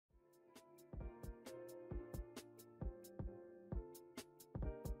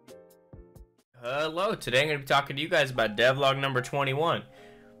Hello, today I'm going to be talking to you guys about devlog number 21.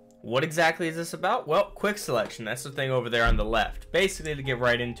 What exactly is this about? Well, quick selection, that's the thing over there on the left. Basically, to get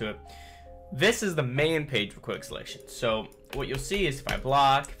right into it, this is the main page for quick selection. So what you'll see is if I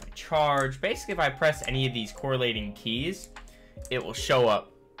block, if I charge, basically if I press any of these correlating keys, it will show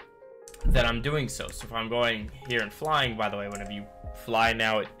up that I'm doing so. So if I'm going here and flying, by the way, whenever you fly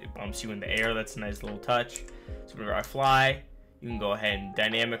now, it bumps you in the air. That's a nice little touch. So whenever I fly, you can go ahead and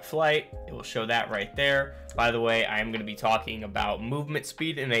dynamic flight. It will show that right there. By the way, I am going to be talking about movement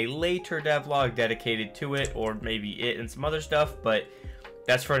speed in a later devlog dedicated to it, or maybe it and some other stuff, but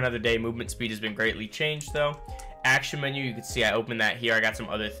that's for another day. Movement speed has been greatly changed though. Action menu, you can see I opened that here. I got some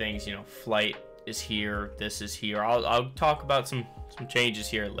other things, you know, flight is here, this is here. I'll talk about some changes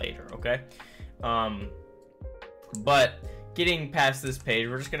here later, okay? But getting past this page,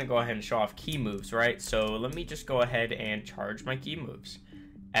 we're just going to go ahead and show off key moves, right? So let me just go ahead and charge my key moves.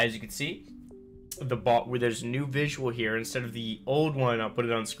 As you can see, the ball where there's a new visual here, instead of the old one, I'll put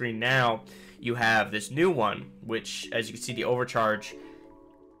it on screen now, you have this new one, which, as you can see, the overcharge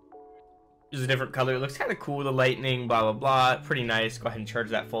is a different color. It looks kind of cool, the lightning, blah, blah, blah. Pretty nice. Go ahead and charge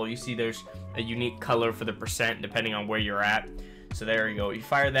that full. You see there's a unique color for the percent depending on where you're at. So there you go. You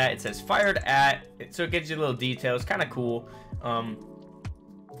fire that. It says fired at. So it gives you a little detail. It's kind of cool.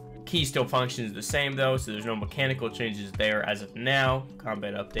 Key still functions the same though, so there's no mechanical changes there as of now.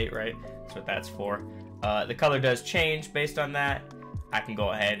 Combat update, right? That's what that's for. The color does change based on that. I can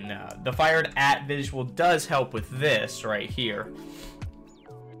go ahead and the fired at visual does help with this right here.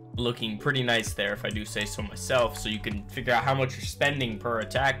 Looking pretty nice there, if I do say so myself. So you can figure out how much you're spending per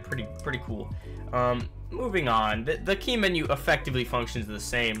attack. Pretty cool. Moving on, the key menu effectively functions the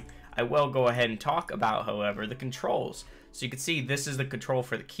same. I will go ahead and talk about, however, the controls. So you can see this is the control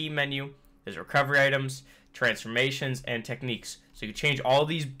for the key menu. There's recovery items, transformations, and techniques. So you can change all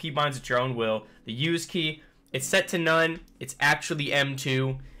these keybinds at your own will. The use key, it's set to none. It's actually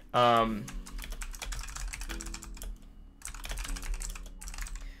M2.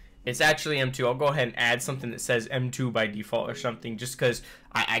 It's actually M2. I'll go ahead and add something that says M2 by default or something, just because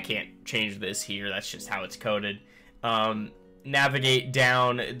I can't change this here. That's just how it's coded. Navigate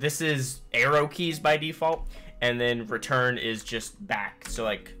down. This is arrow keys by default, and then return is just back. So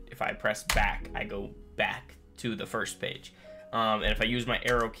like if I press back, I go back to the first page. And if I use my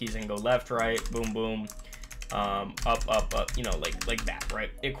arrow keys and go left, right, boom, boom, up, up, up, you know, like that, right?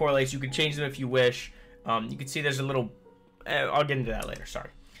 It correlates. You can change them if you wish. You can see there's a little. I'll get into that later.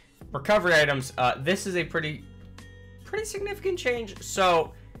 Sorry. Recovery items, this is a pretty significant change.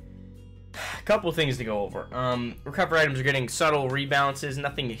 So a couple things to go over. Recovery items are getting subtle rebalances,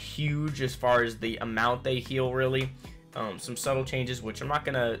 nothing huge as far as the amount they heal really. Some subtle changes, which I'm not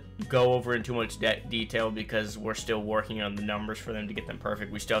gonna go over in too much detail because we're still working on the numbers for them to get them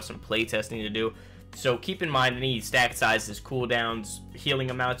perfect. We still have some play testing to do, so keep in mind any stack sizes, cooldowns, healing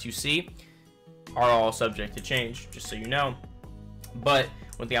amounts you see are all subject to change, just so you know. But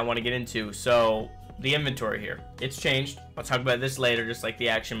one thing I want to get into, so the inventory here, it's changed. I'll talk about this later, just like the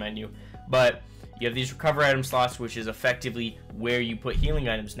action menu. But you have these recovery item slots, which is effectively where you put healing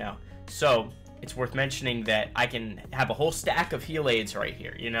items now. So it's worth mentioning that I can have a whole stack of heal aids right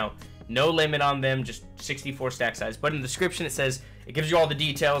here, you know, no limit on them, just 64 stack size. But in the description it says, it gives you all the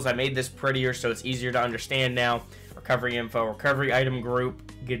details. I made this prettier so it's easier to understand now. Recovery info, recovery item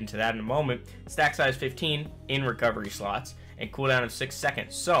group, get into that in a moment. Stack size 15 in recovery slots, and cooldown of 6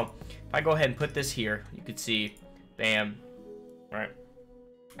 seconds. So if I go ahead and put this here, you can see, bam, right?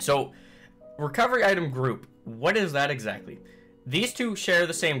 So recovery item group, what is that exactly? These two share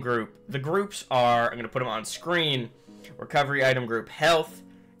the same group. The groups are, I'm going to put them on screen. Recovery item group: health,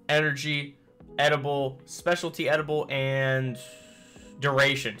 energy, edible, specialty edible, and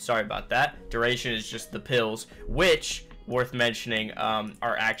duration. Sorry about that. Duration is just the pills, which, worth mentioning,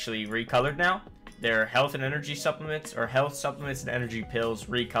 are actually recolored now. They're health and energy supplements, or health supplements and energy pills,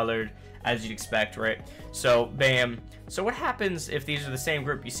 recolored as you'd expect, right? So bam. So what happens if these are the same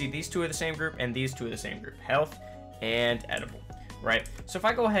group? You see these two are the same group and these two are the same group: health and edible, right? So if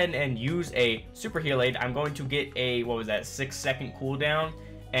I go ahead and use a super heal aid, I'm going to get a, what was that, 6-second cooldown,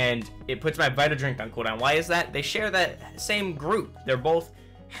 and it puts my Vita Drink on cooldown. Why is that? They share that same group. They're both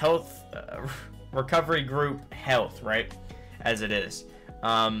health, recovery group health, right? As it is.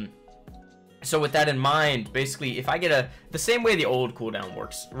 So with that in mind, basically, if I get the same way the old cooldown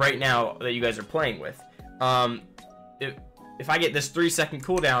works right now that you guys are playing with, if I get this 3-second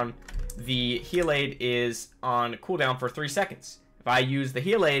cooldown, the heal aid is on cooldown for 3 seconds. If I use the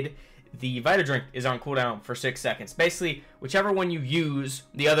heal aid, the Vita Drink is on cooldown for 6 seconds. Basically, whichever one you use,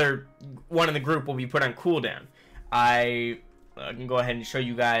 the other one in the group will be put on cooldown. I I can go ahead and show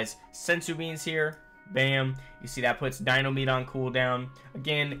you guys sensu beans here. Bam. You see that puts dino meat on cooldown.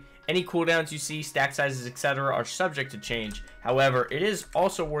 Again, any cooldowns you see, stack sizes, etc. are subject to change. However, it is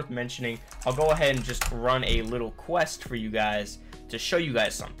also worth mentioning, I'll go ahead and just run a little quest for you guys to show you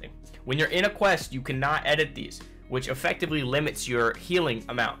guys something. When you're in a quest, you cannot edit these, which effectively limits your healing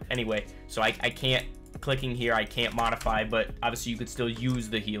amount. Anyway, so I can't, clicking here, I can't modify, but obviously you could still use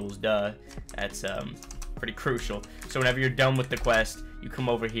the heals, duh. That's pretty crucial. So whenever you're done with the quest, you come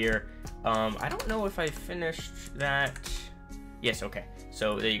over here. I don't know if I finished that. Yes, okay.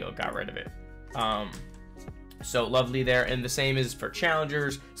 So there you go, got rid of it. So lovely there. And the same is for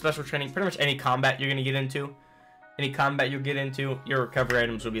challengers, special training, pretty much any combat you're gonna get into. Any combat you'll get into, your recovery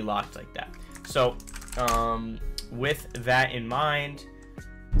items will be locked like that. So with that in mind,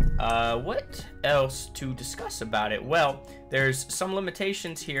 what else to discuss about it? Well, there's some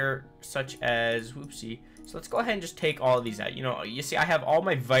limitations here, such as, whoopsie. So let's go ahead and just take all of these out. You know, you see I have all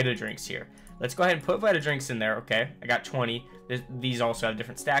my Vita drinks here. Let's go ahead and put Vita drinks in there. Okay, I got 20. These also have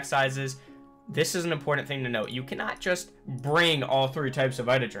different stack sizes. This is an important thing to note. You cannot just bring all 3 types of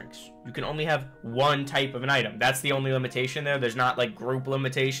Vita drinks. You can only have 1 type of an item. That's the only limitation there. There's not like group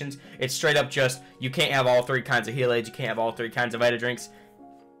limitations. It's straight up just, you can't have all 3 kinds of heal aids. You can't have all 3 kinds of Vita drinks.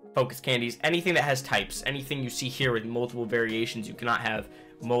 Focus candies, anything that has types, anything you see here with multiple variations, you cannot have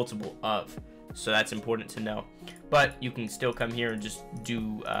multiple of. So that's important to know. But you can still come here and just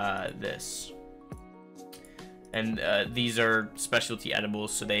do this. And these are specialty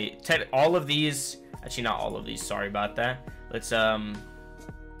edibles, so they all of these, actually not all of these, sorry about that. Let's go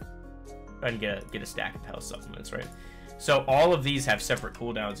ahead and get a stack of health supplements, right? So all of these have separate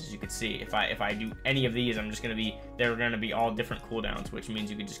cooldowns, as you can see. If I do any of these, they're gonna be all different cooldowns, which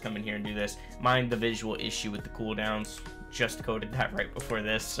means you could just come in here and do this. Mind the visual issue with the cooldowns. Just coded that right before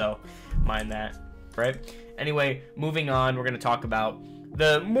this, so mind that, right? Anyway, moving on, we're gonna talk about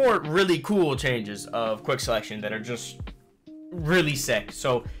the more really cool changes of quick selection that are just really sick.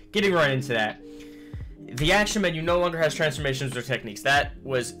 So getting right into that. The action menu no longer has transformations or techniques. That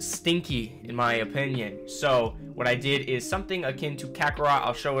was stinky, in my opinion. So what I did is something akin to Kakarot.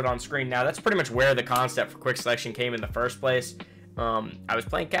 I'll show it on screen now. That's pretty much where the concept for quick selection came in the first place. I was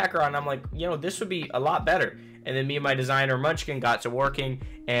playing Kakarot, and I'm like, you know, this would be a lot better. And then me and my designer Munchkin got to working,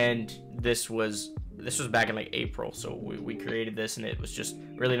 and this was back in like April. So we created this, and it was just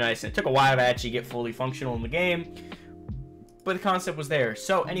really nice. And it took a while to actually get fully functional in the game, but the concept was there.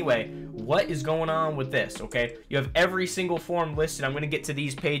 So anyway, what is going on with this? Okay, you have every single form listed. I'm going to get to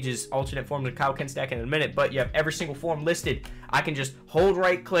these pages, alternate forms of Kaioken stack, in a minute, but you have every single form listed. I can just hold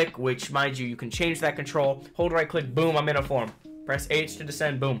right click, which, mind you, you can change that control. Hold right click, boom, I'm in a form. Press H to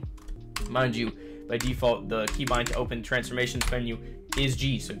descend, boom. Mind you, by default, the keybind to open transformations menu is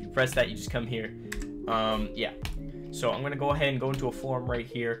G. So if you press that, you just come here. Yeah. So I'm going to go ahead and go into a form right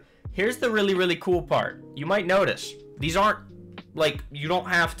here. Here's the really, really cool part. You might notice these aren't like, you don't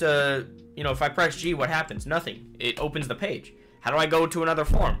have to, you know, if I press G, what happens? Nothing. It opens the page. How do I go to another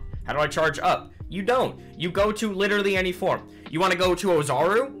form? How do I charge up? You don't. You go to literally any form. You want to go to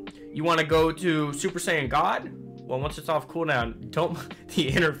Ozaru? You want to go to Super Saiyan God? Well, once it's off cooldown, don't, the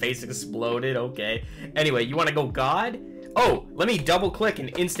interface exploded, okay. Anyway, you want to go God? Oh, let me double click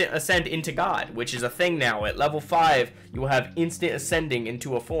and instant ascend into God, which is a thing now. At level 5, you will have instant ascending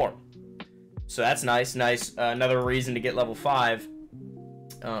into a form. So that's nice, another reason to get level 5.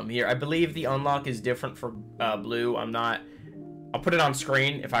 Here, I believe the unlock is different for blue. I'll put it on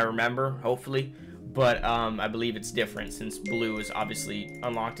screen if I remember, hopefully. But I believe it's different since blue is obviously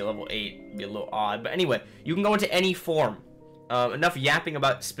unlocked at level 8. It'd be a little odd. But anyway, you can go into any form. Enough yapping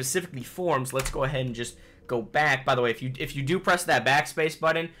about specifically forms. Let's go ahead and just go back. By the way, if you do press that backspace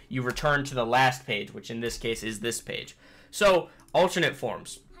button, you return to the last page, which in this case is this page. So, alternate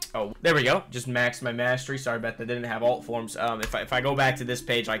forms. Oh, there we go. Just maxed my mastery. Sorry about that. Didn't have alt forms. If I go back to this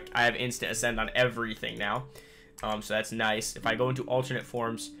page, I have instant ascend on everything now. So that's nice. If I go into alternate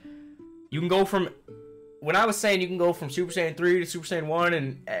forms, you can go from, when I was saying you can go from Super Saiyan 3 to Super Saiyan 1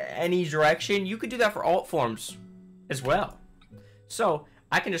 in any direction, you could do that for alt forms as well. So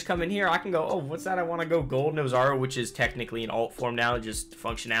I can just come in here, I can go, oh, what's that? I want to go Gold Ozaru, which is technically an alt form now, just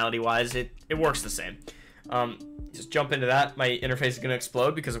functionality wise, it works the same. Just jump into that. My interface is going to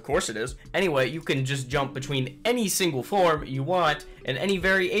explode because of course it is. Anyway, you can just jump between any single form you want and any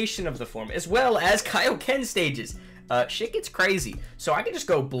variation of the form, as well as Kaioken stages. Shit gets crazy. So I can just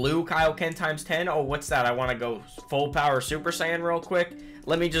go blue Kaioken times 10. Oh, what's that? I want to go full power Super Saiyan real quick.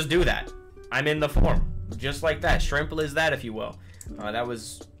 Let me just do that. I'm in the form. Just like that. Shrimple is that, if you will. That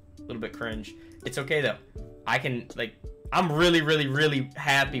was a little bit cringe. It's okay, though. I can, like, I'm really, really, really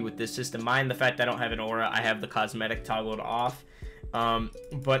happy with this system. Mind the fact that I don't have an aura. I have the cosmetic toggled off.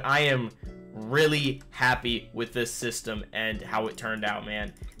 But I am really happy with this system and how it turned out,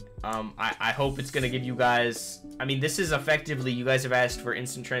 man. I hope it's going to give you guys... I mean, this is effectively... You guys have asked for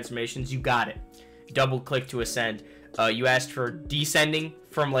instant transformations. You got it. Double click to ascend. You asked for descending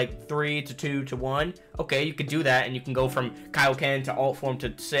from like 3 to 2 to 1. Okay, you could do that, and you can go from Kaioken to alt form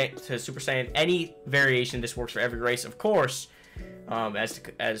to Super Saiyan. Any variation. This works for every race, of course,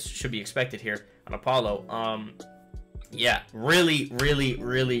 as should be expected here on Apollo. Yeah, really, really,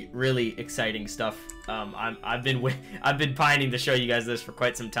 really, really exciting stuff. I've been pining to show you guys this for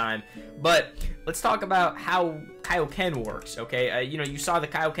quite some time. But let's talk about how Kaioken works. Okay, you know, you saw the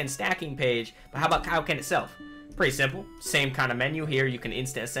Kaioken stacking page, but how about Kaioken itself? Pretty simple. Same kind of menu here. You can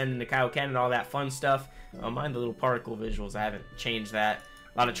instant ascend into Kaioken and all that fun stuff. Mind the little particle visuals. I haven't changed that.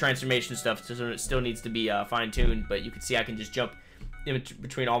 A lot of transformation stuff still needs to be fine-tuned, but you can see I can just jump in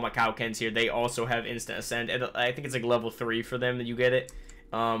between all my Kaiokens here. They also have instant ascend. I think it's like level 3 for them that you get it.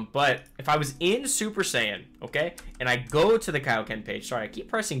 But if I was in Super Saiyan, okay, and I go to the Kaioken page, sorry, I keep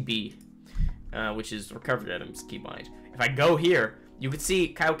pressing B, which is recovered items, keep mind. If I go here, you can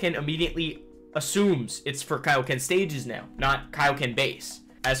see Kaioken immediately assumes it's for Kaioken stages now, not Kaioken base.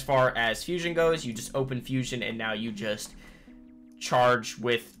 As far as fusion goes, you just open fusion and now you just charge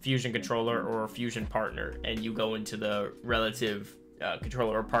with fusion controller or fusion partner, and you go into the relative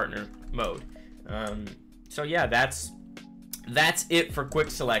controller or partner mode. So yeah, that's it for quick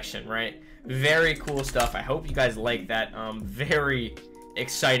selection, right? Very cool stuff. I hope you guys like that. Very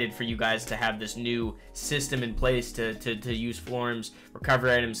excited for you guys to have this new system in place to use forms, recover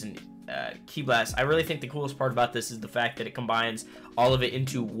items, and key blasts. I really think the coolest part about this is the fact that it combines all of it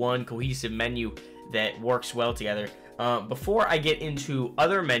into one cohesive menu that works well together. Before I get into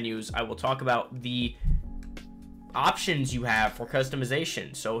other menus, I will talk about the options you have for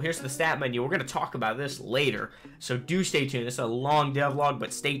customization. So here's the stat menu. We're going to talk about this later, so do stay tuned. This is a long devlog,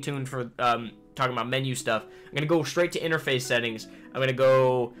 but stay tuned for talking about menu stuff. I'm going to go straight to interface settings. I'm going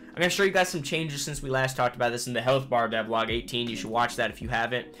to show you guys some changes since we last talked about this in the health bar devlog 18. You should watch that if you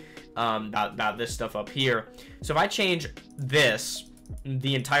haven't, about this stuff up here. So if I change this,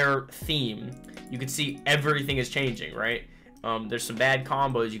 the entire theme, you can see everything is changing, right? There's some bad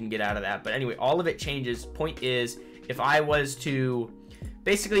combos you can get out of that, but anyway, all of it changes. Point is, if I was to,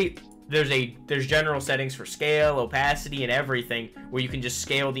 basically, there's general settings for scale, opacity, and everything, where you can just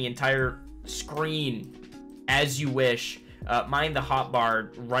scale the entire screen as you wish. Mind the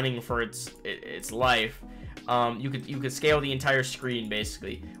hotbar running for its life. You could scale the entire screen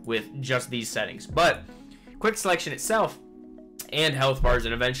basically with just these settings. But quick selection itself and health bars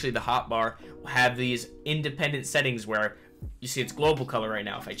and eventually the hotbar will have these independent settings where you see it's global color right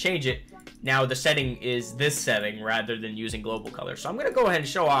now. If I change it, now the setting is this setting rather than using global color. So I'm going to go ahead and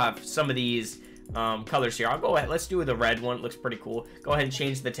show off some of these colors here. I'll go ahead. Let's do the red one. It looks pretty cool. Go ahead and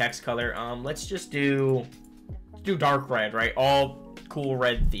change the text color. Let's just do dark red, right? All cool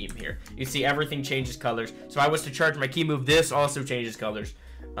red theme here. You see everything changes colors. So if I was to charge my key move, this also changes colors.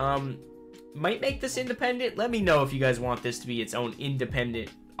 Might make this independent. Let me know if you guys want this to be its own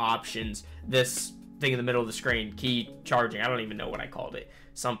independent options. This thing in the middle of the screen, key charging, I don't even know what I called it,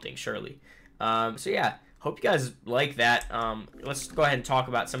 something surely. So yeah, hope you guys like that. Let's go ahead and talk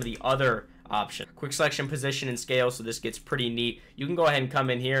about some of the other options. Quick selection, position, and scale. So this gets pretty neat. You can go ahead and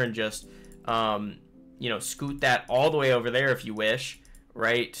come in here and just you know, scoot that all the way over there if you wish,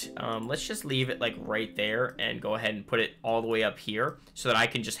 right? Let's just leave it like right there and go ahead and put it all the way up here so that I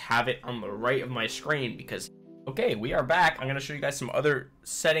can just have it on the right of my screen. Because okay, we are back. I'm going to show you guys some other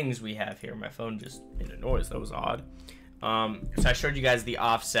settings we have here. My phone just made a noise. That was odd. So I showed you guys the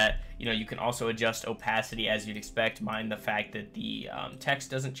offset. You know, you can also adjust opacity as you'd expect. Mind the fact that the text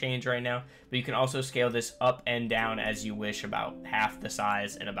doesn't change right now. But you can also scale this up and down as you wish, about half the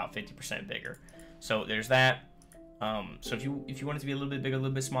size and about 50% bigger. So there's that. So if you want it to be a little bit bigger, a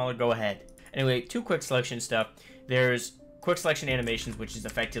little bit smaller, go ahead. Anyway, two quick selection stuff. There's quick selection animations, which is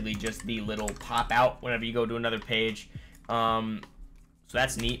effectively just the little pop out whenever you go to another page. So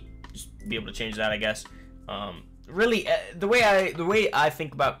that's neat. Just be able to change that, I guess. Really, the way I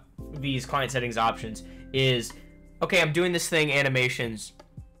think about these client settings options is, okay, I'm doing this thing, animations.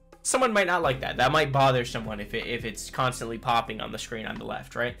 Someone might not like that. That might bother someone if it's constantly popping on the screen on the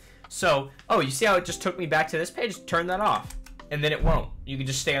left, right? So, oh, you see how it just took me back to this page? Turn that off, and then it won't. You can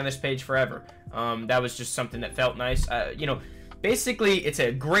just stay on this page forever. That was just something that felt nice. You know, basically, it's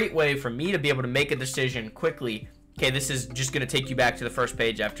a great way for me to be able to make a decision quickly. Okay, this is just going to take you back to the first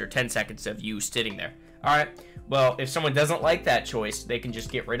page after 10 seconds of you sitting there. All right, well, if someone doesn't like that choice, they can just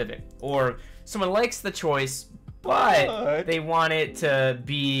get rid of it. Or someone likes the choice, but they want it to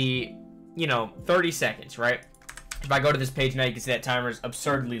be, you know, 30 seconds, right? If I go to this page now, you can see that timer is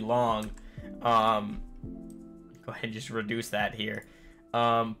absurdly long. Go ahead and just reduce that here.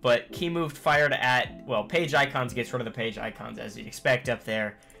 But key moved fired at, well, page icons gets rid of the page icons as you'd expect up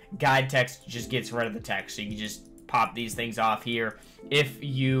there. Guide text just gets rid of the text, so you can just pop these things off here. If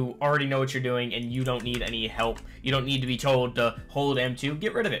you already know what you're doing and you don't need any help, you don't need to be told to hold M2,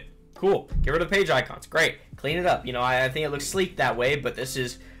 get rid of it. Cool. Get rid of page icons. Great. Clean it up. You know, I think it looks sleek that way, but this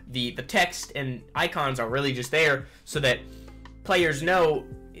is the text and icons are really just there so that players know,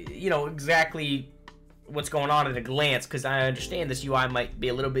 you know, exactly what's going on at a glance, because I understand this UI might be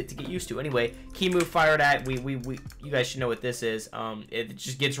a little bit to get used to. Anyway, key move fired at, you guys should know what this is. It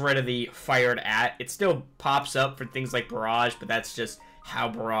just gets rid of the fired at. It still pops up for things like barrage, but that's just how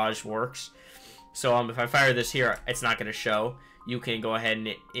barrage works. So if I fire this here, it's not going to show. You can go ahead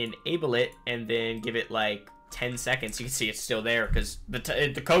and enable it and then give it like 10 seconds. You can see it's still there because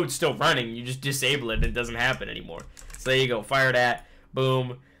the code's still running. You just disable it and it doesn't happen anymore. So there you go, fired at,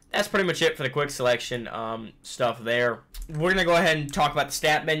 boom. That's pretty much it for the quick selection stuff there. We're going to go ahead and talk about the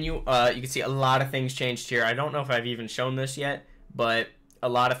stat menu. You can see a lot of things changed here. I don't know if I've even shown this yet, but a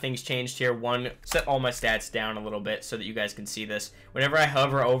lot of things changed here. One, set all my stats down a little bit so that you guys can see this. Whenever I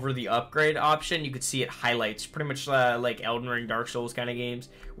hover over the upgrade option, you can see it highlights, pretty much like Elden Ring, Dark Souls kind of games,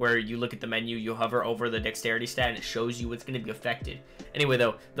 where you look at the menu, you hover over the dexterity stat, and it shows you what's going to be affected. Anyway,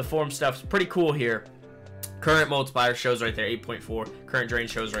 though, the form stuff's pretty cool here. Current multiplier shows right there, 8.4. Current drain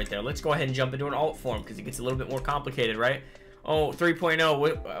shows right there. Let's go ahead and jump into an alt form because it gets a little bit more complicated, right? Oh,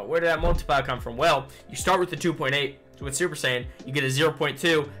 3.0. Where did that multiplier come from? Well, you start with the 2.8. So with Super Saiyan, you get a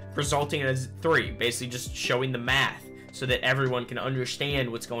 0.2, resulting in a 3. Basically, just showing the math so that everyone can understand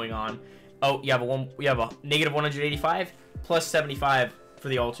what's going on. Oh, you have a negative 185 plus 75 for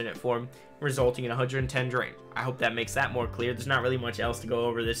the alternate form, resulting in 110 drain. I hope that makes that more clear. There's not really much else to go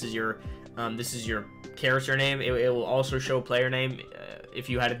over. This is your character name. It will also show player name if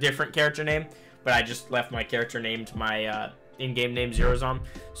you had a different character name, but I just left my character name to my in-game name Zerozom.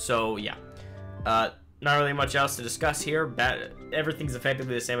 So yeah, not really much else to discuss here. Everything's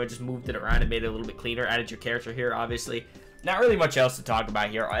effectively the same. I just moved it around and made it a little bit cleaner. Added your character here, obviously. Not really much else to talk about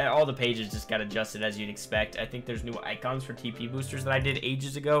here. All the pages just got adjusted as you'd expect. I think there's new icons for TP boosters that I did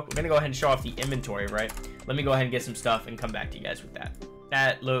ages ago. We're gonna go ahead and show off the inventory, right? Let me go ahead and get some stuff and come back to you guys with that.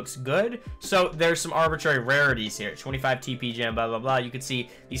 That looks good. So there's some arbitrary rarities here. 25 TP gem, blah, blah, blah. You can see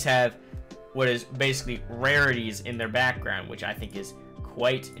these have what is basically rarities in their background, which I think is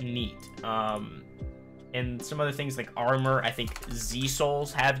quite neat. And some other things like armor. I think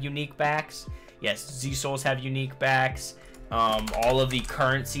Z-Souls have unique backs. Yes, Z-Souls have unique backs. All of the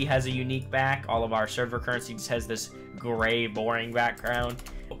currency has a unique back. All of our server currency just has this gray, boring background.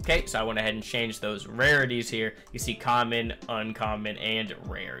 Okay, so I went ahead and changed those rarities here. You see common, uncommon, and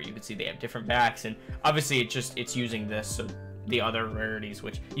rare. You can see they have different backs, and obviously it's using this, so the other rarities,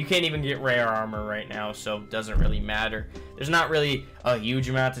 which you can't even get rare armor right now, so it doesn't really matter. There's not really a huge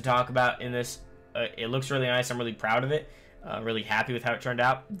amount to talk about in this. It looks really nice. I'm really proud of it. Really happy with how it turned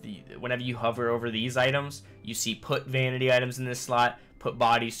out. Whenever you hover over these items, you see put vanity items in this slot, put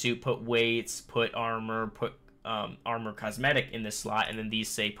bodysuit, put weights, put armor, put armor cosmetic in this slot, and then these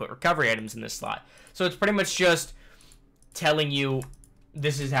say put recovery items in this slot. So it's pretty much just telling you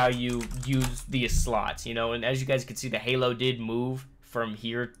this is how you use these slots, you know. And as you guys can see, the halo did move from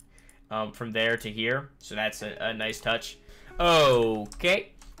here, from there to here, so that's a nice touch.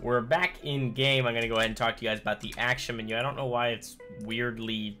 Okay, we're back in game. I'm gonna go ahead and talk to you guys about the action menu. I don't know why it's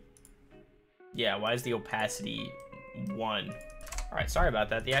weirdly, yeah, why is the opacity 1? Alright, sorry about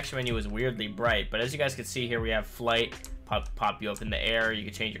that. The action menu is weirdly bright, but as you guys can see here, we have flight, pop you up in the air. You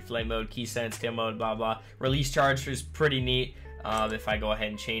can change your flight mode, key sense, kill mode, blah, blah. Release charge is pretty neat. If I go ahead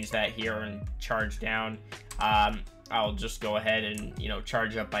and change that here and charge down, I'll just go ahead and, you know,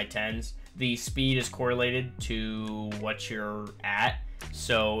 charge up by 10s. The speed is correlated to what you're at,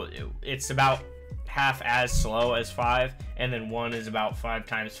 so it's about half as slow as 5, and then 1 is about 5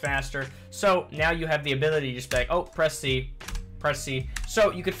 times faster. So now you have the ability to just be like, oh, press C. Press C.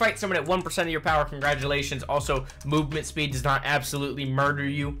 So you could fight someone at 1% of your power. Congratulations. Also, movement speed does not absolutely murder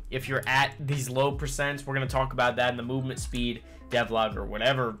you if you're at these low percents. We're going to talk about that in the movement speed devlog or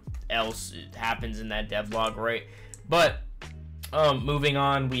whatever else happens in that devlog, right? But moving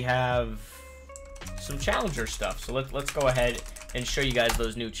on, we have some challenger stuff. So let's go ahead and show you guys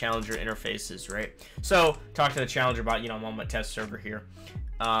those new challenger interfaces, right? So talk to the challenger bot. You know, I'm on my test server here.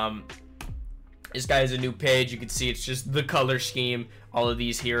 This guy has a new page. You can see it's just the color scheme. All of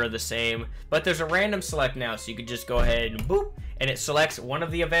these here are the same, but there's a random select now, so you can just go ahead and boop, and it selects one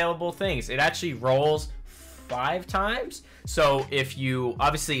of the available things. It actually rolls 5 times. So if you,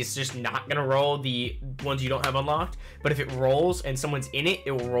 obviously it's just not gonna roll the ones you don't have unlocked, but if it rolls and someone's in it,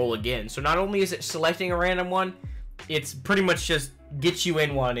 it will roll again. So not only is it selecting a random one, it's pretty much just get you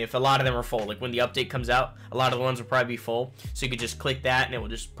in one if a lot of them are full. Like when the update comes out, a lot of the ones will probably be full, so you could just click that and it will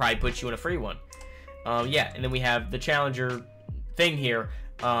just probably put you in a free one. Yeah, and then we have the challenger thing here.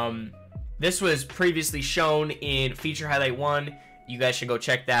 This was previously shown in feature highlight 1. You guys should go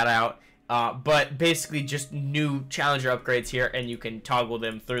check that out. But basically just new challenger upgrades here, and you can toggle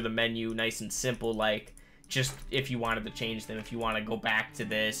them through the menu, nice and simple, like just if you wanted to change them, if you want to go back to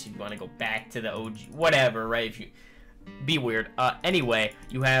this, you want to go back to the OG, whatever, right? If you be weird. Anyway,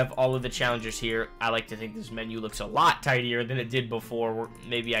 you have all of the challengers here. I like to think this menu looks a lot tidier than it did before.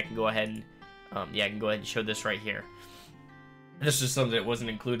 Maybe I can go ahead and yeah, I can go ahead and show this right here. This is something that wasn't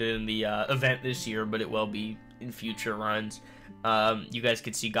included in the event this year, but it will be in future runs. You guys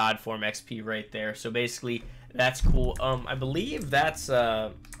can see God Form XP right there. So basically, that's cool. I believe that's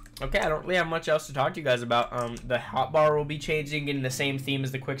okay. I don't really have much else to talk to you guys about. The hotbar will be changing in the same theme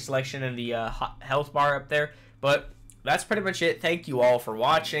as the quick selection and the health bar up there. But that's pretty much it. Thank you all for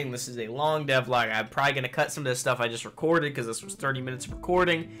watching. This is a long devlog. I'm probably gonna cut some of this stuff I just recorded because this was 30 minutes of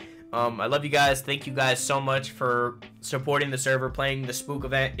recording. I love you guys. Thank you guys so much for supporting the server, playing the Spook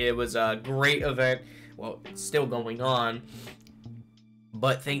event. It was a great event. Well, it's still going on.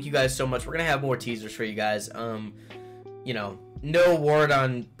 But thank you guys so much. We're going to have more teasers for you guys. You know, no word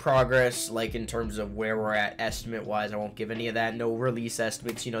on progress, like in terms of where we're at estimate-wise. I won't give any of that. No release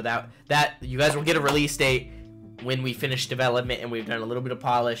estimates. You know, that you guys will get a release date when we finish development and we've done a little bit of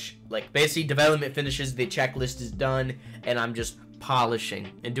polish. Like, basically, development finishes, the checklist is done, and I'm just polishing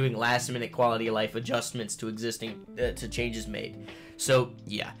and doing last-minute quality of life adjustments to existing to changes made. So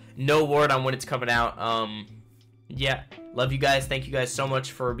yeah, no word on when it's coming out. Yeah, love you guys. Thank you guys so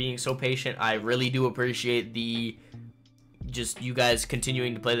much for being so patient. I really do appreciate the just you guys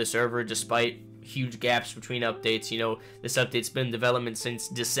continuing to play the server despite huge gaps between updates. You know, this update's been in development since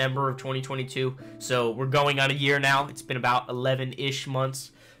December of 2022, so we're going on a year now. It's been about 11-ish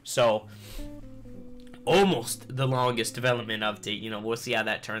months, so almost the longest development update. You know, we'll see how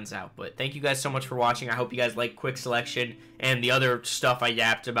that turns out. But thank you guys so much for watching. I hope you guys like quick selection and the other stuff I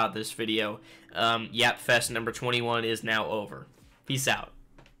yapped about this video. Yap Fest number 21 is now over. Peace out.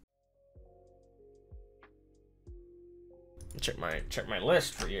 Check my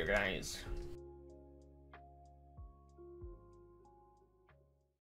list for you guys.